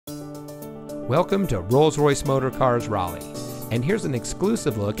Welcome to Rolls-Royce Motor Cars Raleigh, and here's an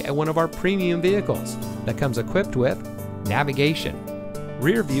exclusive look at one of our premium vehicles that comes equipped with navigation,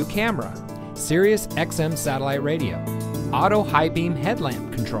 rear view camera, Sirius XM satellite radio, auto high beam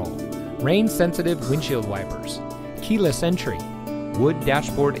headlamp control, rain sensitive windshield wipers, keyless entry, wood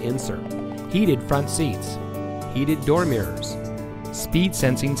dashboard insert, heated front seats, heated door mirrors, speed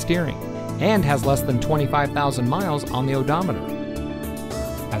sensing steering, and has less than 25,000 miles on the odometer.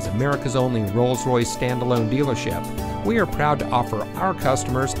 As America's only Rolls-Royce standalone dealership, we are proud to offer our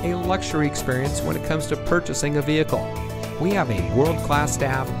customers a luxury experience when it comes to purchasing a vehicle. We have a world-class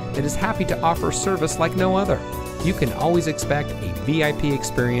staff that is happy to offer service like no other. You can always expect a VIP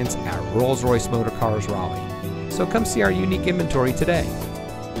experience at Rolls-Royce Motor Cars Raleigh. So come see our unique inventory today.